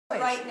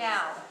right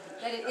now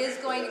that it is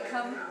going to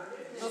come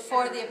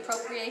before the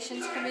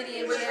Appropriations Committee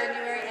in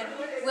January, and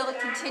will it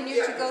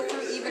continue to go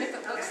through even if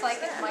it looks like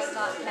it might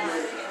not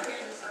pass?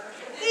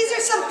 These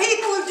are some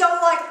people who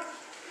don't like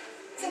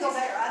single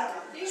payer, I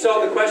don't know.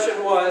 So the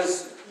question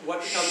was, what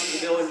comes to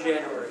the bill in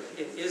January?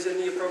 It is in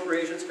the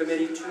Appropriations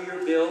Committee.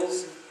 2-year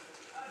bills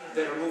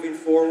that are moving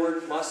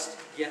forward must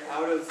get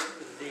out of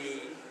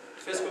the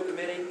Fiscal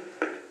Committee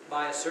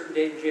by a certain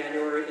date in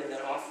January and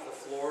then off the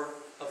floor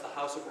of the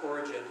House of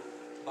Origin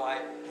by,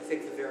 I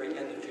think, the very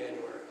end of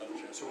January.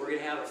 So we're going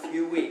to have a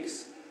few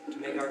weeks to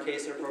make our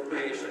case in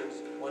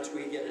appropriations. Once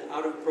we get it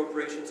out of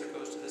appropriations, it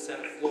goes to the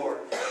Senate floor.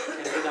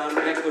 And as Don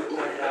Meckler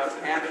pointed out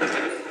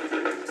accurately,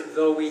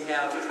 though we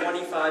have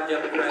 25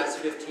 Democrats,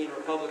 15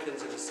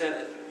 Republicans in the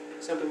Senate,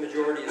 simple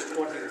majority is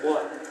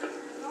 21.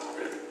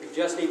 We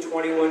just need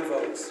 21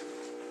 votes.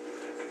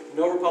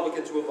 No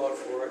Republicans will vote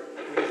for it.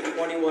 We need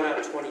 21 out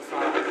of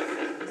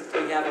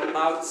 25. We have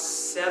about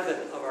 7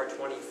 of our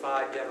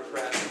 25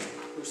 Democrats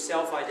who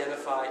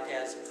self-identify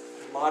as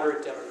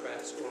moderate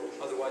Democrats, or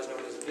otherwise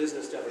known as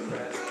business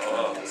Democrats,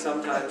 and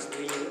sometimes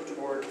lean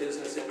toward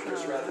business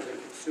interests rather than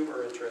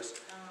consumer interests.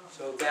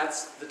 So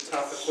that's the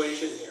tough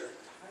equation here.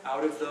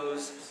 Out of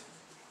those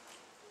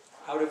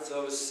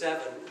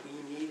 7, we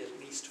need at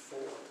least 4.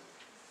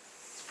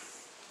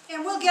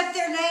 And we'll get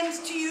their names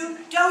to you.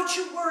 Don't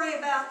you worry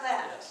about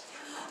that. Yes.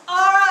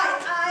 All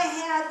right, I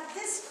had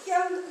this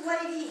young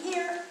lady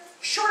here.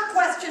 Short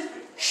question,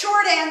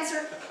 short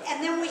answer,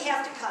 and then we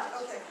have to cut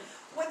it. Okay.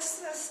 What's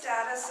the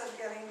status of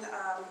getting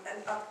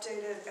an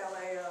updated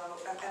LAO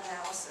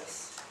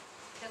analysis?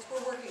 Yes,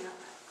 we're working on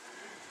that.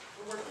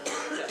 We're working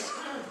on that. Yes,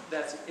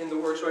 that's in the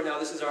works right now.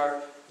 This is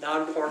our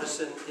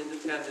nonpartisan,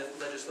 independent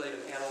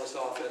legislative analyst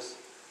office.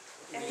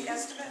 Any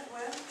estimate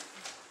when?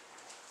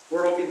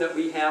 We're hoping that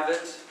we have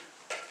it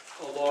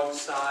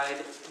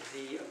alongside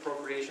the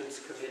Appropriations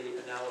Committee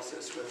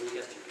analysis when we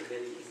get to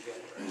committee in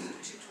January.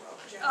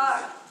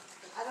 2/12.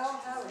 I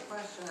don't have a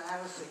question, I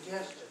have a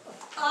suggestion.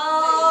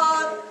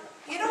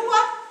 You know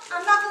what?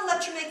 I'm not going to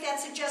let you make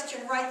that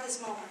suggestion right this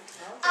moment.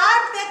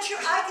 I bet you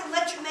I can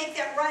let you make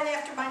that right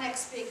after my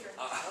next speaker.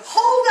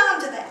 Hold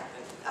on to that.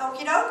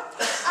 You know,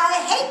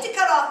 I hate to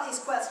cut off these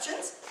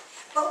questions,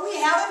 but we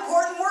have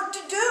important work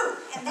to do,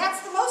 and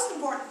that's the most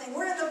important thing.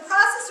 We're in the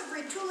process of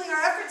retooling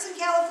our efforts in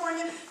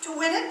California to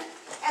win it,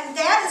 and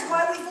that is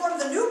why we formed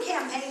the new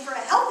campaign for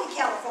a healthy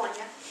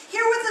California.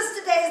 Here with us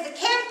today is the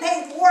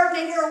campaign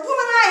coordinator, a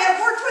woman I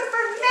have worked with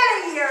for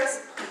many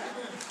years.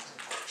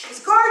 She's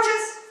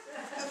gorgeous.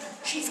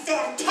 She's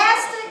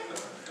fantastic.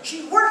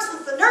 She works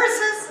with the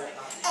nurses.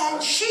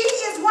 And she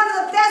is one of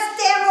the best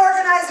damn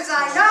organizers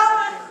I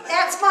know.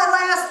 That's my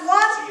last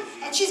one.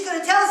 And she's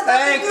going to tell us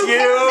about the new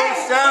campaign. Thank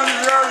you,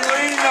 Senator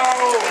Lino.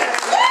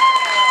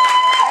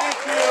 Thank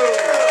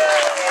you.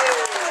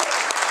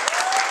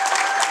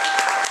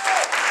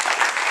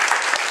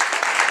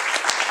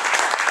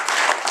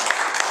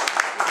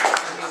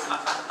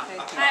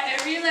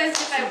 I realized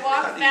if I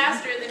walk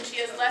faster, then she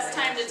has less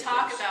time to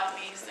talk about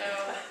me, so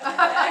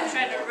I'm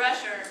trying to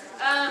rush her.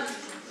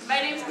 My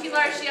name is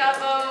Pilar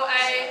Chiavo.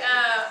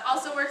 I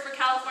also work for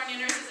California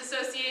Nurses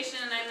Association,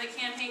 and I'm the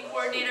campaign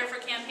coordinator for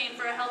Campaign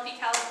for a Healthy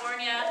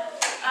California,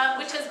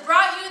 which has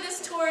brought you this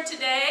tour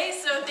today,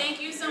 so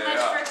thank you so much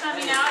for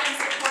coming out and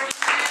supporting me.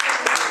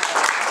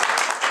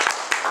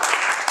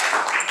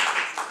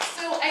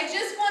 So I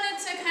just wanted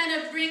to kind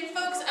of bring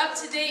folks up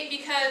to date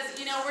because,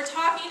 you know, we're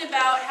talking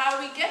about how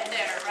we get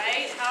there,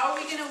 right? How are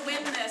we going to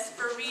win this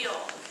for real?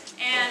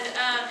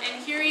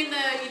 And hearing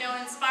the, you know,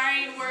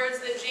 inspiring words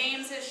that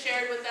James has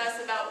shared with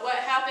us about what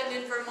happened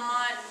in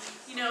Vermont,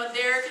 you know,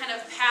 their kind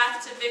of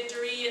path to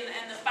victory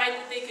and the fight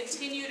that they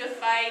continue to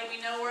fight.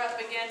 We know we're up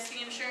against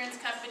the insurance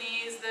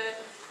companies, the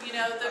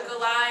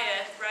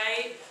Goliath,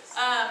 right?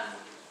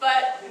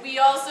 But we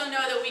also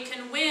know that we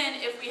can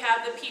win if we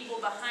have the people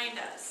behind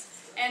us.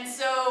 And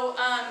so,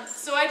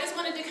 so I just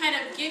wanted to kind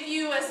of give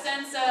you a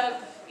sense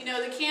of, you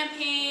know, the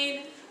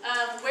campaign,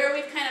 where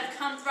we've kind of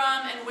come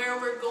from and where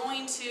we're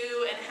going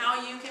to, and how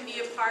you can be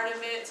a part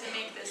of it to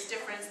make this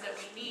difference that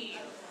we need.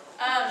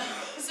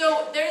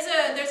 So there's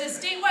a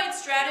statewide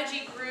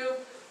strategy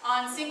group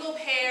on single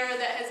payer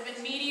that has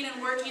been meeting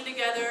and working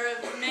together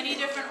of many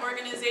different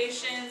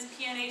organizations,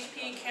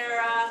 PNHP,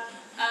 CARA,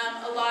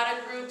 a lot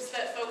of groups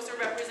that folks are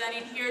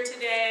representing here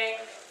today,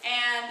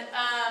 and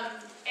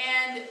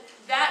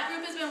that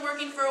group has been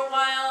working for a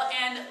while,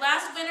 and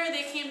last winter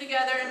they came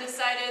together and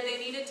decided they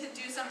needed to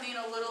do something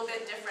a little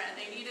bit different.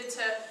 They needed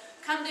to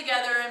come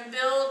together and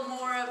build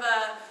more of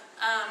a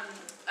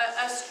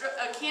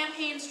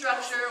campaign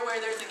structure where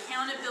there's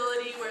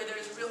accountability, where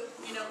there's real,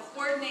 you know,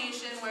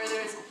 coordination, where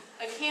there's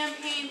a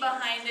campaign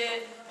behind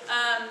it,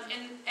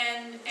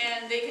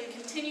 and they can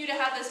continue to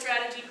have the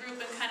strategy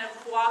group and kind of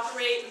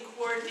cooperate and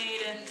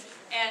coordinate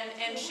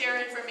and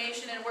share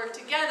information and work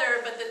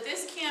together, but that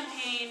this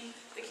campaign,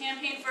 the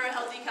Campaign for a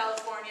Healthy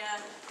California,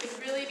 could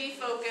really be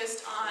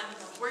focused on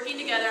working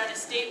together on a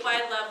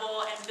statewide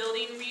level and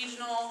building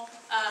regional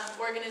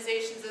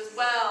organizations as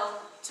well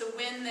to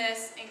win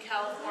this in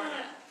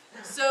California.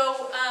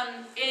 So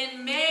in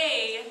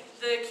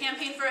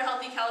Campaign for a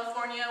Healthy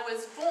California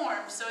was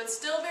formed. So it's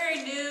still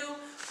very new.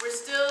 We're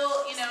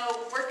still, you know,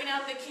 working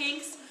out the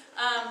kinks.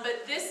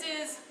 But this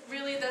is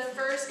really the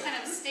first kind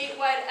of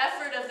statewide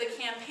effort of the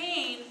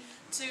campaign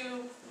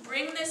to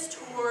bring this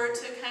tour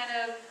to kind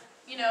of,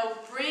 you know,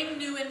 bring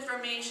new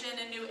information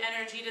and new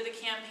energy to the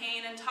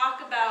campaign and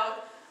talk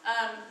about,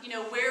 you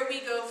know, where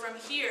we go from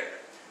here.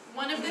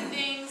 One of the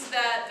things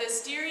that the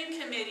steering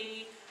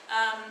committee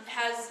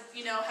has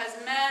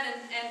met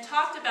and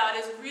talked about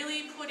is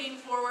really putting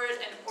forward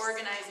an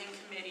organizing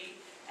committee.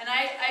 And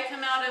I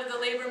come out of the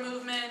labor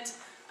movement,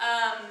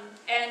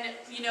 and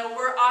you know,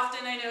 we're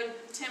often, I know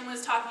Tim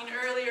was talking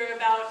earlier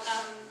about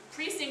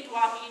precinct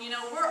walking, you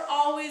know, we're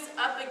always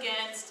up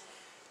against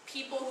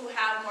people who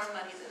have more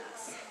money than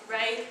us,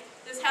 right?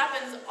 This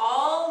happens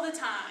all the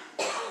time,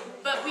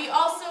 but we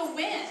also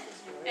win.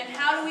 And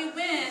how do we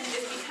win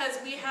is because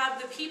we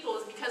have the people,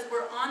 is because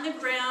we're on the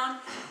ground,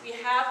 we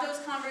have those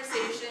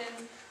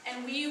conversations,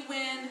 and we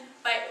win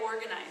by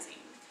organizing.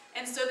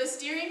 And so the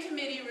steering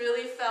committee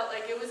really felt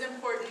like it was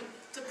important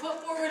to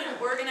put forward an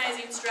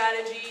organizing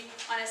strategy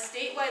on a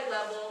statewide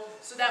level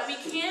so that we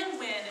can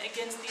win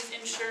against these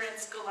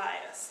insurance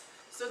Goliaths,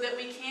 so that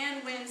we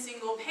can win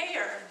single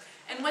payer.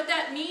 And what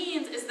that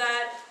means is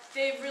that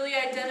they've really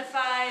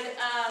identified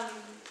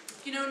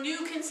you know,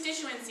 new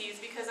constituencies,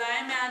 because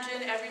I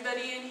imagine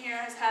everybody in here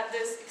has had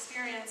this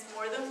experience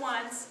more than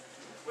once,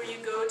 where you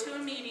go to a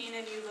meeting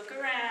and you look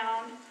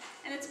around,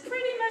 and it's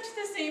pretty much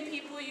the same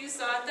people you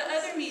saw at the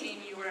other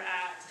meeting you were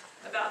at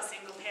about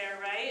single payer,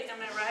 right? Am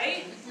I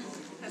right?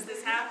 Has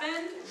this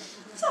happened?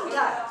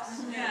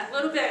 Sometimes. Yeah, a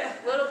little bit.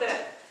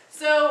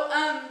 So,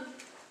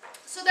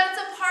 so that's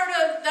a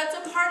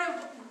part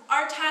of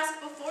our task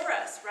before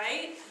us,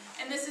 right?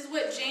 And this is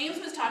what James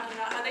was talking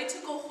about, how they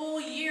took a whole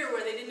year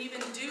where they didn't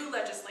even do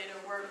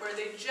legislative work, where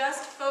they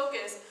just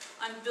focused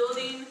on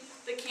building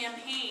the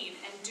campaign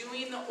and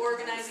doing the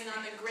organizing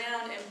on the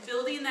ground and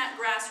building that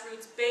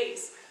grassroots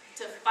base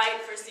to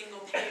fight for single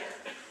payer.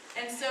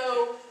 And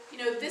so, you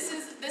know, this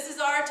is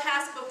our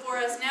task before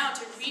us now,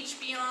 to reach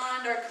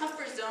beyond our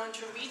comfort zone,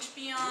 to reach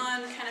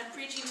beyond kind of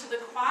preaching to the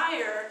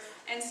choir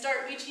and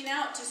start reaching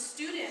out to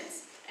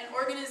students and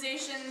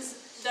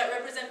organizations that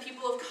represent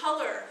people of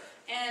color,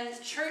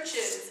 and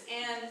churches,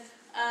 and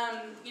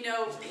you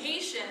know,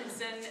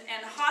 patients,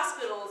 and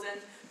hospitals, and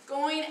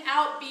going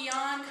out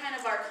beyond kind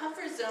of our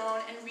comfort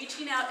zone and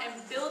reaching out and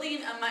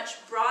building a much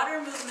broader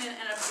movement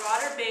and a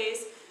broader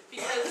base,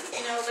 because,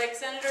 you know, like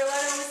Senator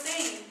Leto was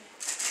saying,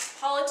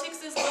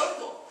 politics is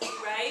local,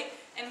 right?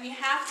 And we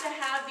have to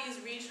have these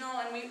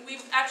regional, and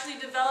we've actually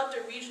developed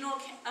a regional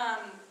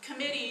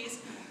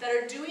committees that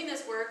are doing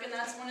this work, and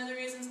that's one of the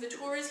reasons the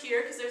tour is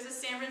here, because there's a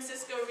San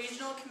Francisco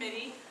Regional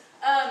Committee.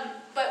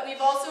 But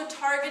we've also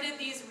targeted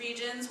these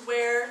regions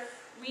where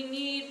we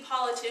need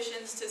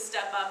politicians to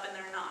step up and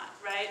they're not,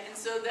 right? And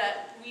so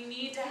that we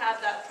need to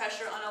have that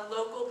pressure on a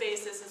local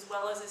basis as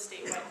well as a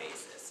statewide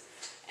basis.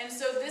 And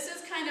so this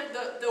is kind of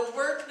the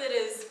work that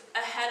is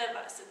ahead of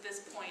us at this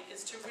point,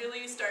 is to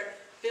really start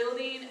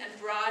building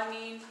and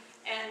broadening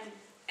and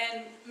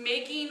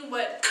making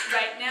what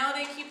right now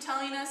they keep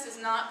telling us is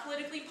not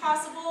politically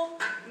possible,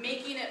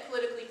 making it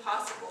politically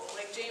possible.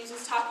 Like James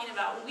was talking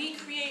about, we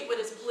create what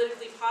is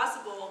politically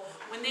possible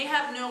when they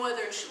have no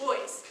other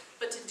choice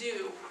but to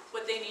do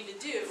what they need to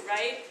do,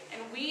 right?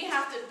 And we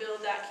have to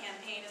build that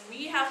campaign, and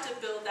we have to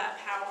build that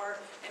power,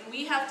 and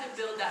we have to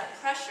build that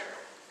pressure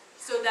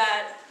so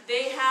that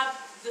they have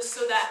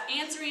so that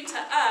answering to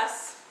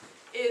us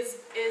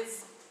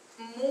is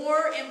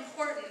more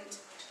important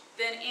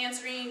than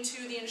answering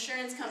to the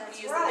insurance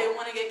companies that they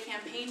want to get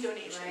campaign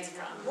donations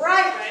from.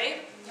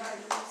 Right?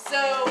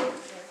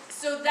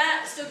 So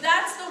that's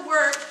the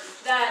work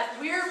that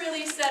we're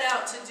really set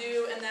out to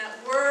do, and that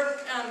we're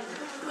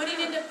putting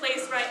into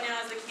place right now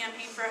as the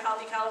Campaign for a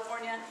Healthy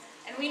California.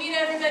 And we need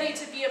everybody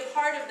to be a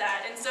part of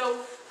that. And so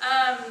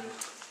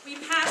we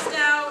passed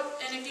out,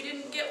 and if you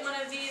didn't get one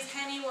of these,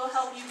 Henny will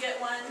help you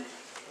get one.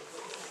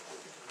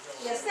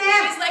 Yes,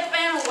 ma'am. She's like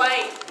Vanna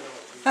White.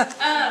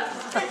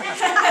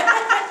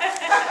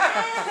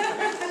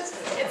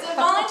 It's a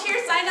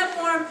volunteer sign-up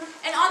form,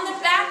 and on the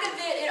back of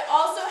it, it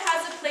also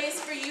has a place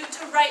for you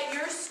to write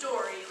your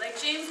story. Like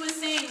James was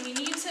saying, we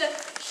need to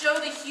show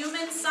the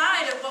human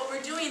side of what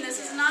we're doing.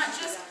 This is not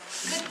just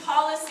good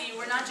policy.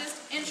 We're not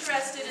just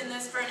interested in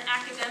this for an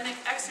academic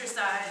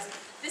exercise.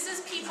 This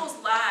is people's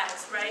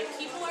lives, right?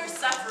 People are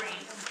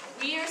suffering.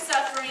 We are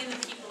suffering. The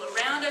people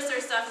around us are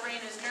suffering.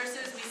 As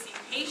nurses, we see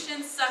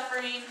patients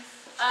suffering.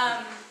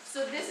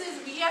 So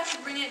we have to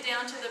bring it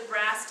down to the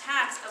brass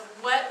tacks of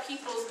what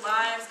people's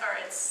lives are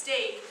at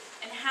stake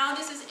and how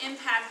this is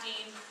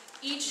impacting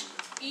each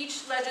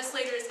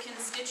legislator's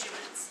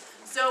constituents.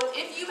 So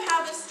if you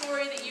have a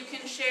story that you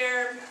can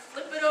share,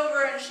 flip it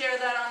over and share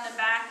that on the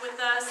back with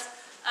us.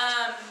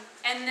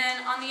 And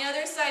then on the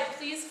other side,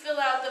 please fill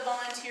out the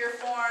volunteer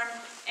form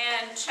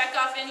and check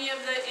off any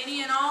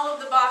and all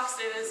of the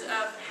boxes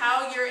of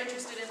how you're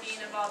interested in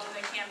being involved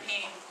in the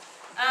campaign.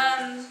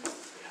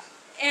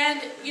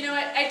 And, you know,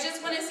 I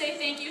just want to say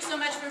thank you so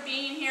much for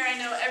being here. I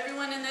know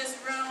everyone in this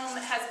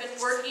room has been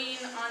working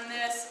on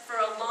this for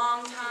a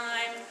long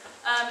time.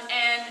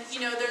 And, you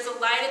know, there's a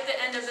light at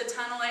the end of the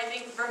tunnel. I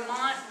think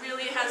Vermont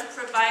really has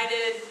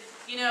provided,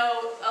 you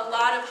know, a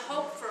lot of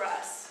hope for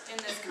us in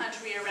this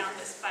country around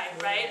this fight,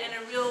 right? And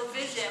a real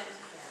vision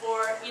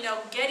for, you know,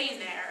 getting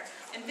there.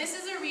 And this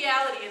is a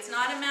reality. It's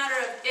not a matter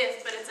of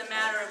if, but it's a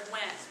matter of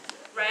when,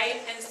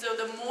 right? And so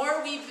the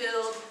more we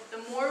build,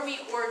 the more we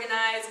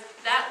organize,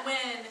 that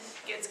win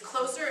gets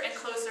closer and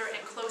closer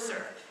and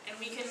closer. And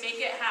we can make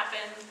it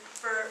happen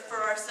for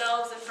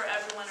ourselves and for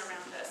everyone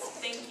around us.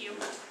 Thank you.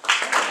 Now,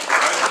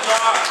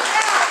 I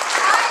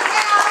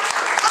have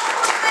a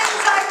couple of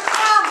things I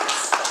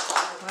promised.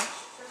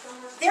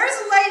 There's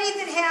a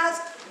lady that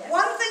has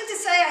one thing to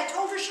say. I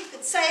told her she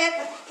could say it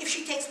if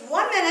she takes 1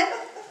 minute.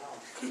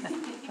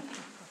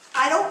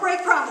 I don't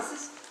break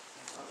promises.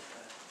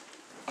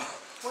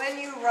 When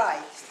you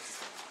write,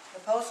 the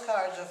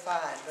postcards are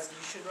fine, but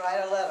you should write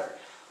a letter.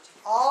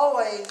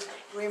 Always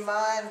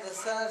remind the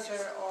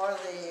senator or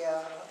the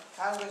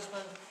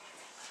congressman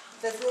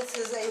that this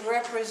is a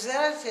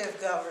representative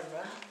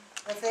government,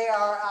 that they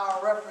are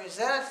our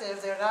representative.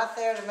 They're not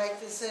there to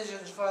make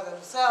decisions for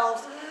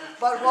themselves,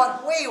 but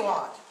what we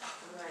want.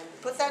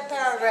 Put that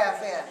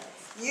paragraph in.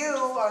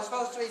 You are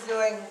supposed to be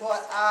doing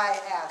what I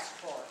asked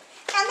for.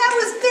 And that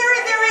was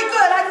very, very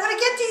good. I'm going to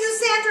get to you,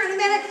 Sandra, in a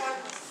minute.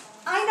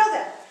 I know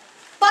that.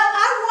 But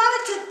I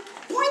wanted to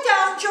point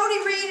out Jody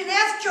Reed and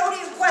ask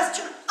Jody a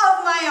question of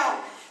my own.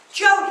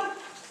 Jody,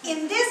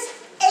 in this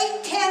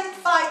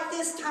 8-10 fight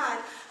this time,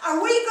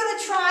 are we going to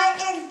try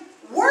and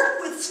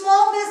work with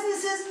small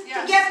businesses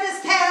to get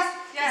this passed?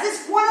 Yes. Is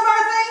this one of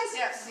our things?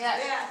 Yes.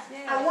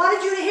 I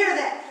wanted you to hear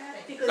that,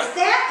 because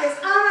that is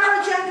on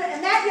our agenda,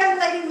 and that young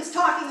lady was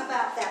talking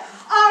about that.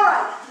 All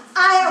right,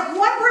 I have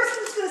one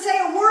person who's going to say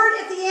a word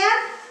at the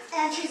end,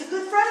 and she's a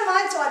good friend of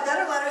mine, so I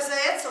better let her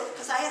say it,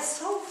 because I have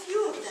so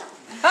few of them.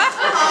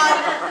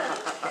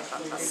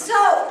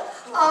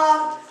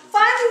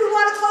 Finally, we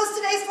want to close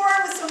today's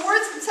forum with some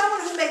words from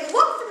someone who may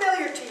look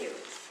familiar to you.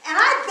 And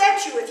I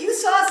bet you, if you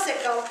saw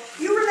Sicko,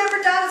 you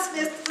remember Donna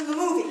Smith from the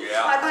movie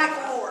by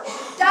Michael Moore.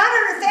 Donna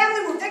and her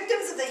family were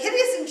victims of the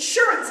hideous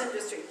insurance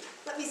industry.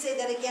 Let me say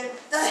that again,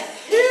 the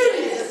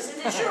hideous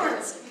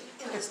insurance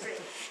industry.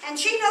 And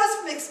she knows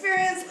from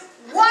experience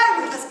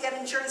why we must get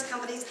insurance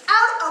companies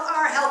out of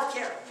our health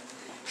care.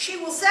 She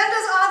will send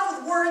us off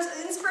with words of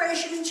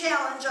inspiration and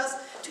challenge us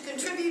to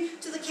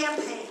contribute to the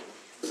campaign.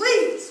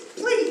 Please,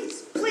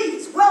 please,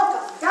 please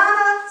welcome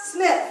Donna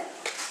Smith.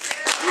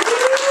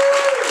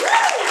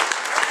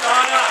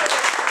 Donna.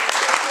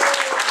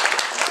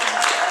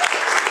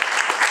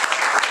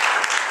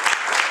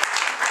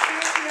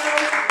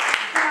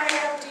 Can I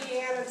have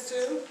Deanne and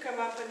Sue come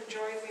up and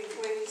join me,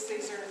 please?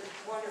 These are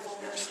wonderful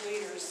nurse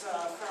leaders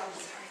from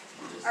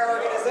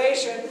our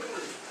organization.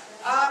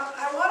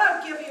 I want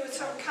to give you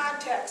some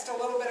context, a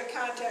little bit of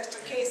context,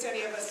 in case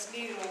any of us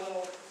need a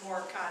little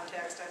more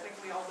context. I think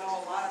we all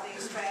know a lot of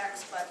these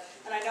facts,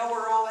 and I know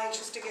we're all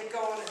anxious to get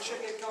going and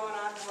should get going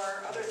on to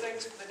our other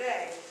things for the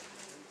day.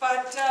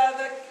 But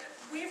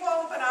we've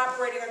all been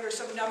operating under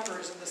some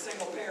numbers in the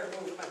single-payer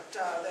movement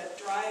that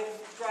drive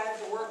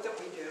the work that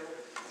we do.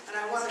 And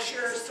I want to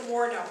share some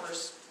more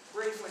numbers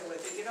briefly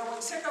with you. You know,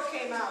 when Sicko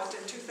came out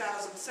in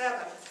 2007,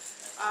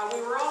 we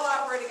were all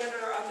operating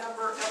under a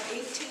number of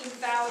 18,000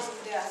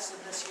 deaths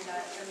in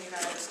the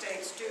United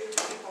States due to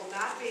people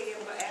not being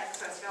able to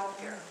access health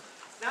care.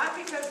 Not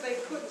because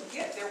they couldn't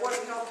there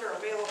wasn't health care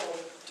available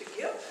to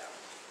give them,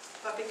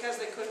 but because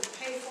they couldn't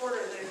pay for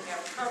it or they didn't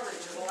have coverage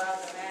that allowed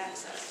them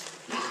access.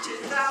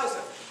 18,000.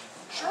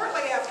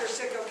 Shortly after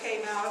Sicko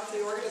came out,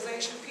 the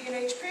organization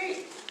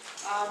PNHP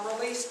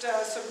released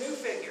some new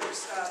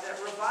figures that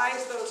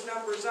revised those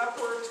numbers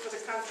upwards for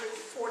the country,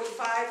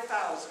 45,000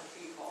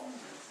 people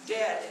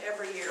dead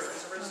every year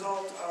as a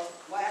result of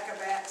lack of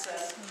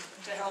access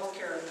to health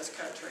care in this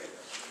country.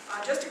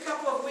 Just a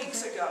couple of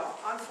weeks ago,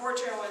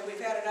 unfortunately, we've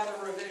had another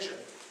revision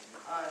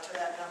to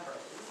that number.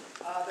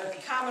 The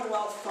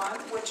Commonwealth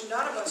Fund, which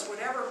none of us would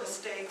ever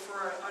mistake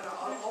for an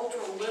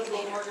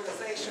ultra-liberal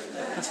organization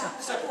that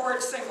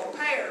supports single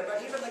payer,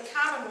 but even the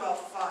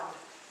Commonwealth Fund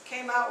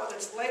came out with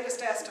its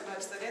latest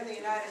estimates that in the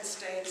United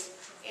States,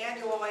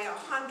 annually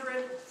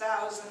 100,000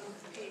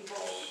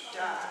 people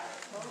die.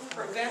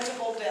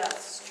 Preventable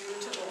deaths due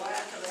to the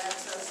lack of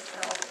access to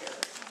health care.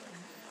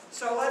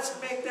 So let's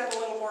make that a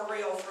little more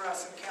real for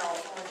us in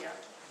California,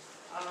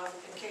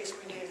 in case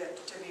we need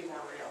it to be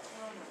more real.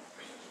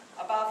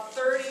 About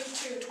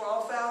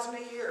 12,000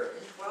 a year,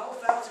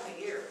 12,000 a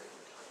year,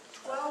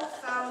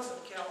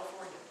 12,000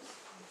 Californians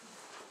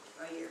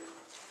a year.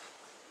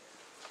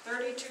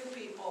 32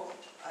 people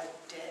a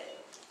day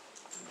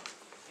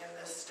in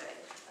this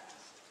state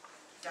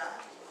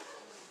die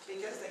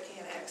because they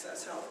can't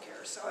access health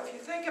care. So if you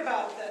think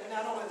about that,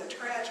 not only the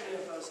tragedy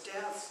of those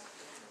deaths,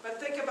 but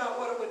think about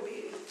what it would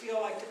feel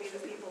like to be the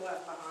people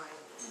left behind.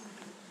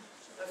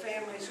 The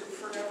families who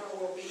forever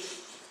will be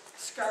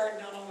scarred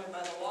not only by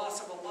the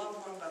loss of a loved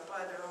one, but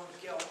by their own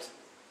guilt,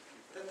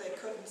 that they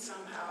couldn't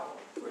somehow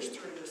push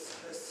through this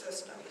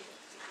system.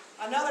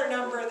 Another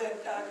number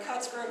that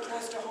cuts very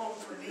close to home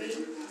for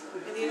me,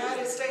 in the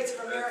States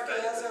of America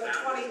as of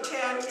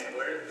 2010.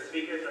 The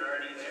speakers are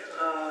already there.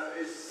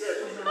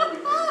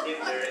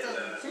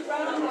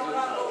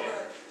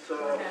 So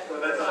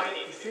that's all you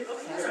need to do.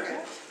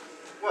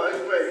 Well,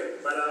 it's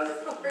great, but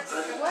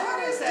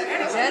What is that?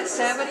 Is that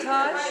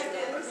sabotage?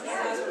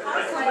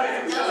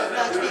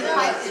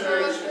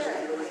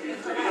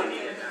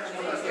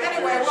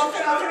 Anyway,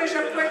 I'll finish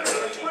up quickly.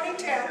 In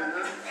 2010,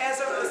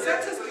 as of the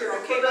Census Bureau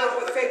came out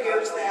with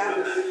figures that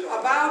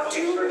about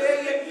 2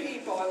 million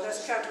people in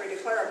this country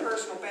declare a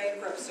personal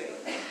bankruptcy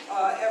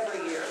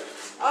every year.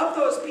 Of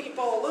those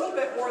people, a little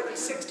bit more than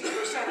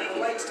 60%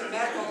 relates to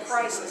medical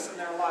crisis in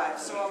their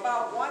lives. So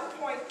about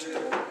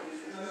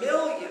 1.2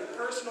 million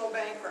personal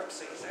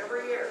bankruptcies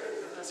every year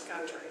in this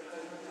country.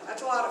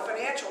 That's a lot of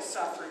financial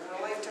suffering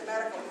related to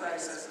medical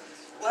crisis.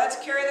 Let's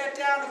carry that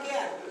down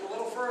again a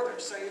little further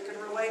so you can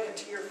relate it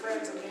to your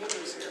friends and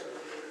neighbors here.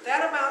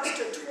 That amounts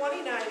to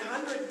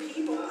 2,900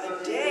 people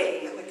a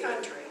day in the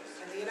country,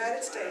 in the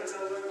United States,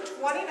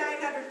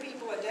 2,900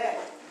 people a day.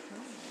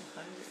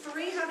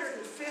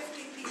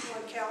 350 people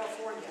in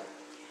California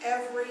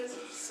every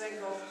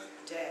single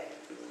day.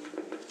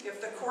 If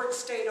the court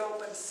stayed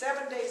open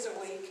 7 days a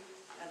week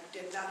and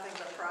did nothing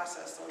but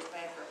process those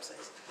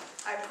bankruptcies.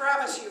 I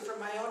promise you from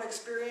my own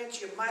experience,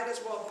 you might as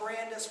well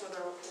brand us with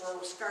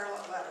a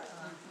scarlet letter.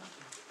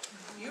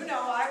 You know,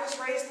 I was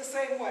raised the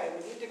same way.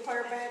 When you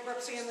declare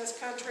bankruptcy in this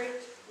country,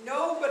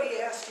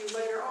 nobody asked you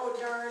later, oh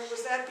darn,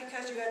 was that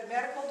because you had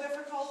medical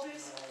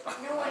difficulties?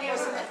 No one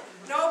ever.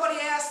 Nobody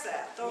asked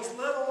that. Those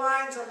little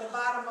lines on the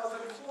bottom of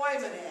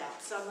employment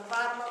apps, on the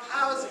bottom of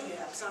housing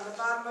apps, on the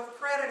bottom of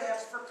credit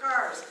apps for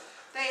cars,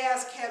 they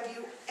ask, have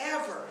you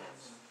ever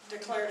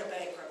declared a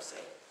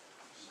bankruptcy?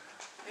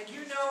 And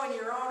you know in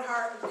your own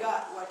heart and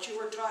gut what you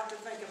were taught to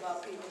think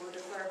about people who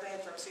declare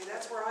bankruptcy.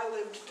 That's where I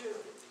lived too.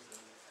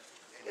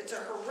 It's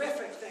a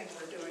horrific thing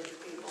we're doing to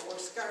people. We're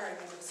scarring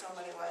them in so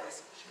many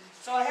ways.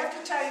 So I have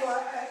to tell you,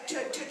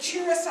 to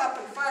cheer us up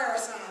and fire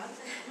us on,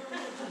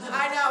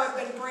 I now have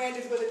been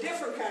branded with a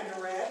different kind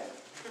of red.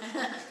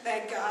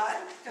 Thank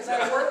God, because I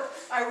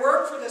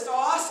work for this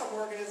awesome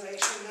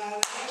organization,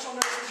 the National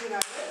Nurses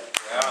United.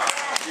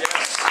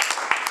 Yes.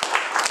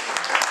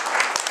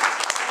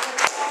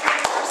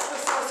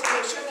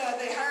 Association.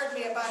 They hired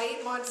me about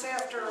 8 months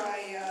after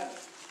I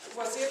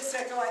was in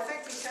SICO, I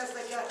think because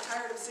they got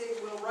tired of seeing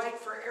Will Wright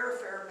for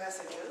airfare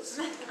messages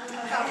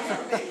coming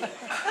from me.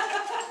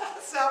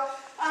 So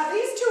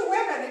these two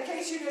women, in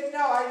case you didn't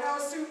know, I know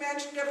Sue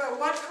mentioned about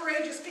what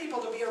courageous people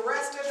to be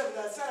arrested in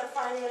the Senate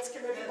Finance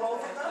Committee,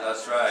 both of them.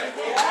 That's right.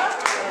 Yeah.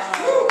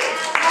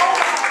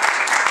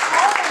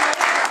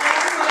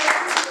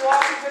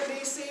 Washington,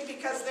 D.C.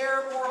 because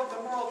the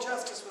moral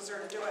justice was there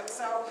to do it.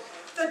 So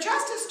the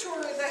justice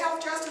tour, the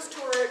health justice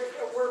tour,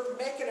 we're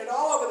making it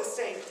all over the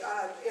state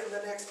in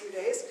the next few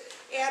days.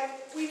 And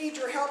we need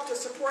your help to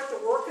support the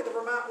work of the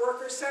Vermont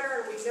Workers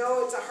Center. And we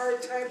know it's a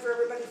hard time for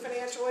everybody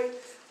financially.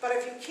 But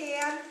if you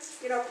can,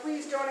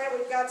 please donate.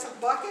 We've got some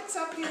buckets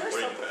up here.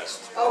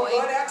 Oh,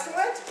 good,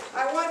 excellent.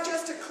 I want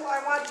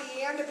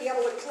Deanne to be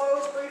able to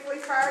close briefly,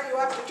 fire you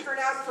up to turn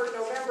out for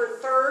November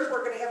 3rd.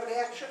 We're going to have an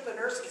action, the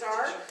nurses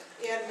are,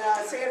 in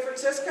San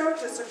Francisco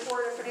to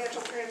support a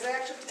financial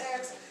transaction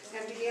tax.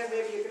 And Deanne,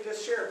 maybe you can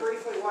just share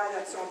briefly why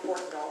that's so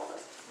important to all of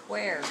us.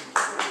 Where?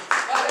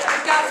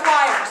 We've got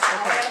flyers.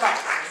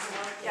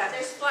 Yeah,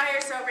 there's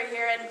flyers over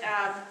here, and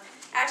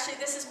actually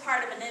this is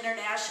part of an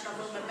international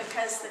movement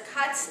because the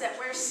cuts that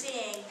we're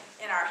seeing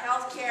in our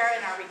health care,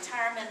 in our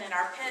retirement, in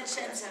our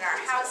pensions, in our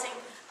housing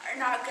are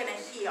not going to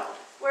heal.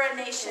 We're a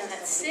nation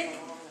that's sick,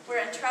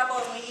 we're in trouble,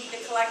 and we need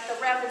to collect the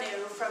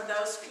revenue from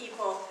those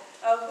people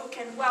who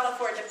can well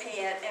afford to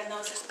pay it, and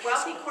those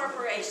wealthy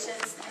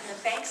corporations and the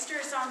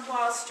banksters on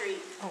Wall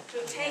Street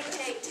who take,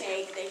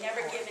 they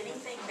never give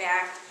anything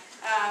back.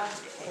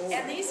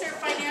 And these are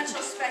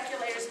financial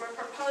speculators. We're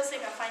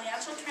proposing a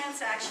financial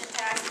transaction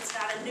tax. It's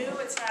not a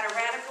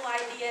radical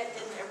idea. It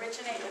didn't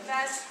originate with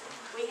us.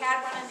 We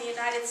had one in the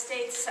United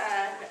States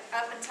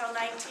up until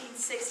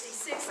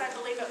 1966, I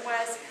believe it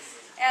was.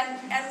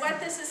 And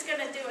what this is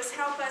going to do is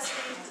help us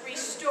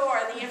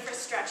restore the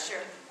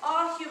infrastructure.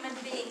 All human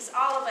beings,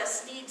 all of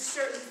us, need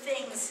certain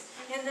things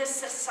in this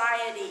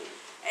society.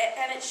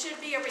 And it should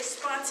be a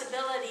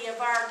responsibility of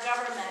our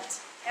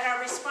government and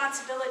our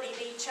responsibility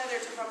to each other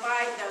to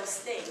provide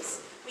those things.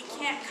 We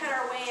can't cut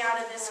our way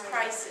out of this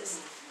crisis.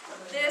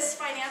 This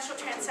financial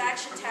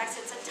transaction tax,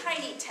 it's a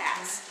tiny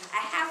tax,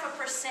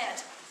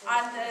 0.5%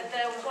 on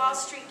the Wall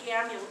Street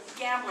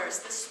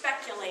gamblers, the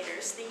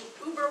speculators, the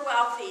uber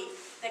wealthy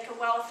that can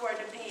well afford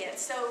to pay it.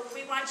 So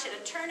we want you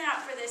to turn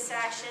out for this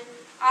action,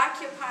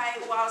 occupy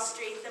Wall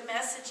Street. The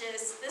message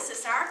is, this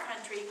is our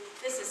country,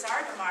 this is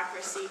our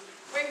democracy.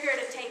 We're here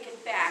to take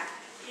it back.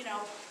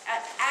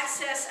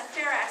 A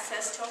fair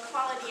access to a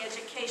quality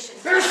education,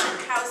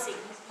 housing,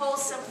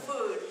 wholesome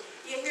food.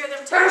 You hear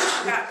them talking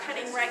about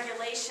cutting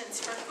regulations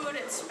for food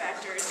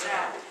inspectors,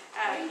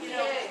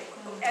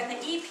 and the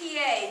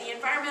EPA, the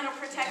Environmental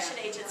Protection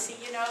Agency,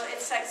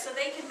 it's like so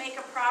they can make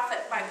a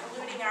profit by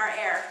polluting our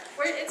air.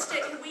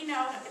 We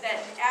know that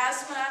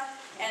asthma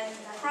and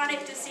chronic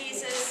chronic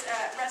diseases,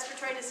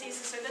 respiratory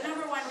diseases are the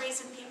 #1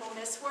 reason people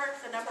miss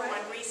work, the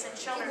 #1 reason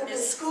children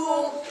miss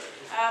school.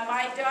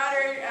 My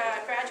daughter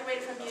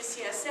graduated from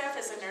UCSF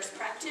as a nurse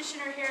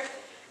practitioner here,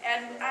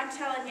 and I'm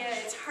telling you,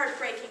 it's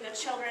heartbreaking, the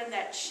children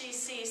that she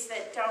sees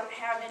that don't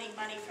have any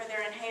money for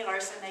their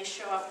inhalers, and they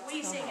show up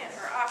wheezing at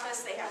her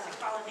office. They have to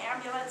call an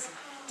ambulance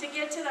to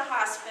get to the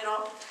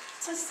hospital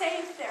to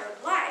save their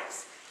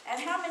lives. And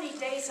how many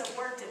days of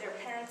work do their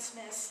parents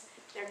miss,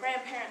 their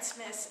grandparents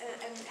miss,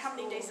 and how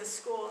many days of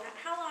school?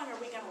 How long are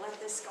we going to let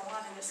this go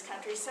on in this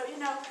country? So, you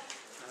know,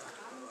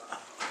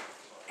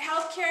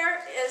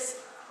 healthcare is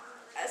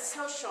a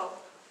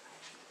social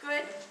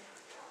good.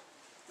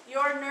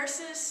 Your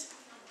nurses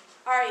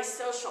are a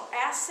social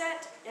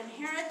asset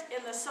inherent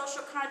in the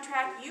social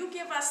contract. You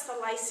give us the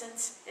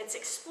license. It's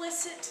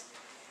explicit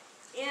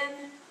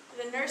in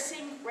the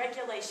nursing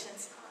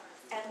regulations,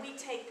 and we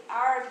take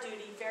our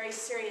duty very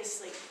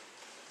seriously,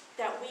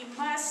 that we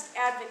must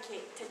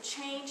advocate to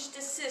change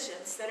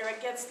decisions that are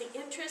against the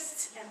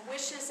interests and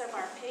wishes of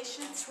our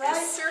patients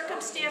as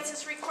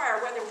circumstances require,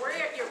 whether we're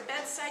at your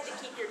bedside to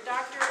keep your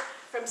doctor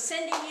from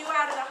sending you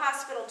out of the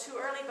hospital too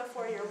early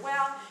before you're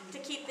well, to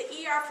keep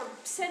the ER from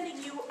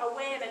sending you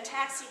away in a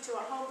taxi to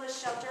a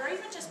homeless shelter, or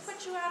even just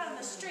put you out on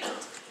the street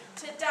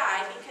to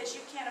die because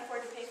you can't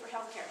afford to pay for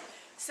health care.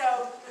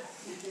 So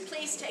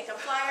please take a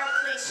flyer,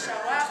 please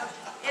show up.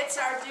 It's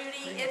our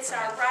duty, it's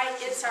our right,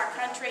 it's our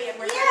country, and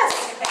we're going to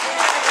take it back.